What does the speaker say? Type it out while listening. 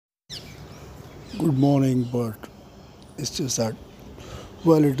Good morning, but it's just that,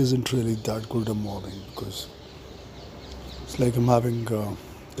 well, it isn't really that good a morning because it's like I'm having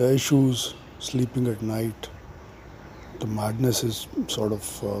the issues sleeping at night. The madness is sort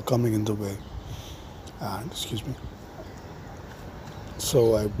of coming in the way. And, excuse me.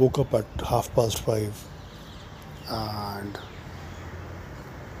 So I woke up at 5:30 and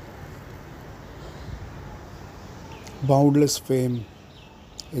boundless fame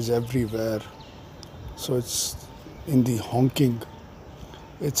is everywhere. So it's in the honking,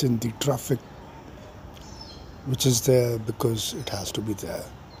 it's in the traffic, which is there because it has to be there.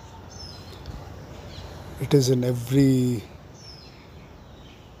 It is in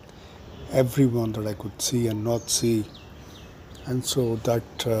everyone that I could see and not see. And so that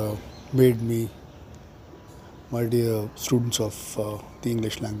made me, my dear students of the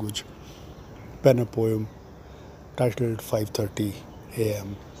English language, pen a poem titled 5:30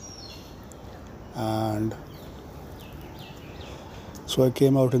 a.m. And so I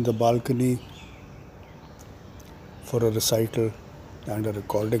came out in the balcony for a recital and a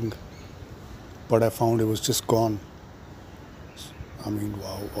recording, but I found it was just gone. I mean,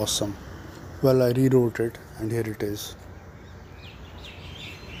 wow, awesome. Well, I rewrote it, and here it is.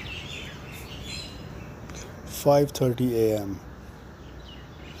 5:30 a.m.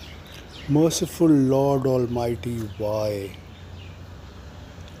 Merciful Lord Almighty, why?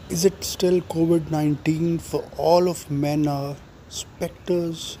 Is it still COVID-19 for all of men are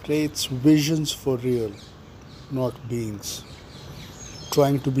specters, wraiths, visions for real, not beings,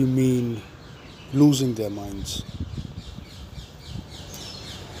 trying to be mean, losing their minds?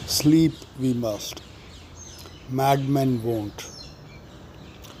 Sleep we must, madmen won't.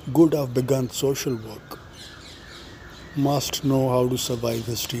 Good have begun social work, must know how to survive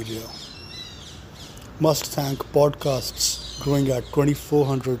hysteria. Must thank podcasts growing at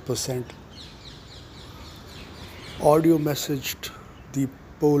 2400%. Audio messaged the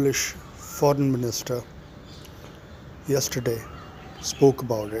Polish foreign minister yesterday, spoke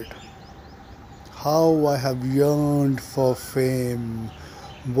about it. How I have yearned for fame.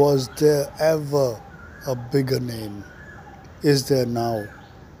 Was there ever a bigger name? Is there now?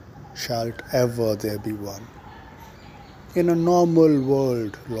 Shalt ever there be one? In a normal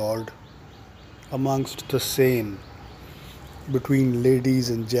world, Lord, amongst the sane, between ladies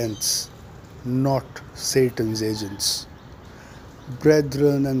and gents, not Satan's agents.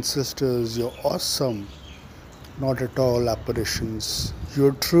 Brethren and sisters, you're awesome, not at all apparitions.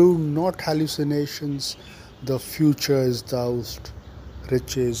 You're true, not hallucinations. The future is doused,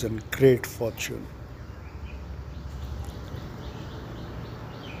 riches and great fortune.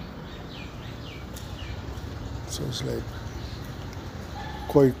 So it's like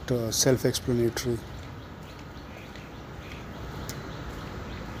quite self-explanatory.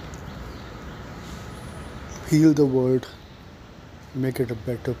 Heal the world, make it a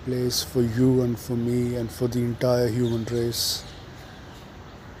better place for you and for me and for the entire human race.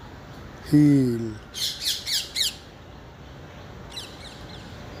 Heal.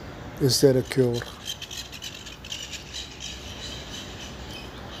 Is there a cure?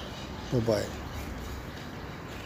 Bye bye.